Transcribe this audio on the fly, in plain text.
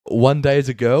one day as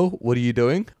a girl, what are you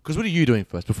doing? Because what are you doing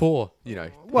first before,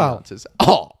 Well- answers?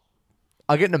 Oh,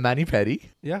 I get in a mani-pedi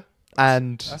Yeah,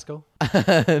 and, that's cool.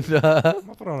 and I'll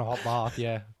put on a hot bath,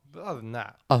 yeah. But other than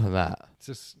that, other than that,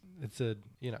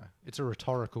 it's a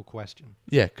rhetorical question.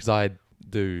 yeah, because I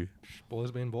do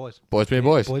Boys being boys. boys being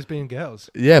boys. Boys being girls.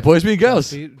 Yeah, boys being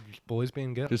girls. Boys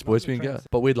being girls. Just boys being girls.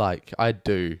 But I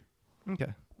do.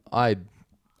 Okay. I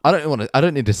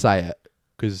don't need to say it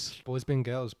because Boys being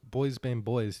girls. Boys being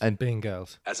boys. And- being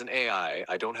girls. As an AI,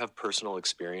 I don't have personal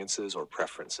experiences or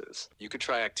preferences. You could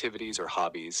try activities or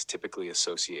hobbies typically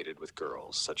associated with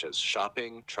girls, such as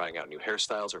shopping, trying out new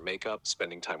hairstyles or makeup,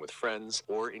 spending time with friends,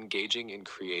 or engaging in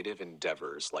creative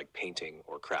endeavors like painting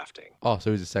or crafting. oh,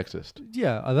 so he's a sexist.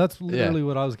 Yeah, that's literally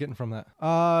what I was getting from that.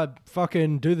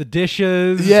 Fucking do the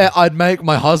dishes. Yeah, I'd make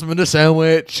my husband a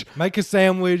sandwich. Make a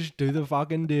sandwich. Do the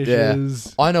fucking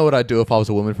dishes. I know what I'd do if I was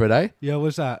a woman for a day. Yeah,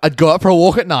 what's that? I'd go out for a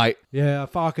walk at night. Yeah,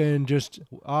 fucking just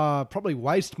probably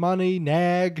waste money,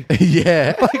 nag.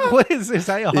 Yeah. Like, what is this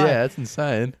AI? Yeah, that's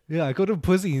insane. Yeah, I got a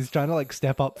pussy. He's trying to like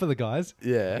step up for the guys.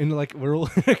 Yeah. And like we're all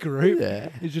in a group. Yeah.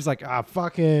 He's just like,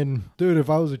 fucking dude, if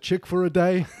I was a chick for a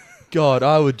day, God,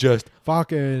 I would just...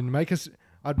 fucking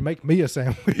I'd make me a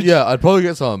sandwich. Yeah, I'd probably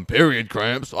get some period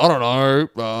cramps. I don't know.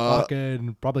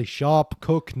 Fucking probably shop,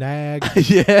 cook, nag.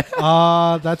 Yeah.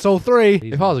 That's all three.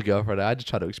 If I was a girl for a day, I'd just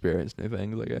try to experience new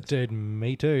things, I guess. Dude,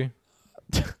 me too.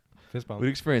 Fist bump. We'd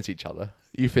experience each other.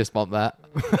 You fist bump that.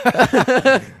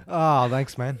 Oh,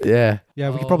 thanks, man. Yeah. Yeah,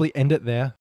 we could probably end it there.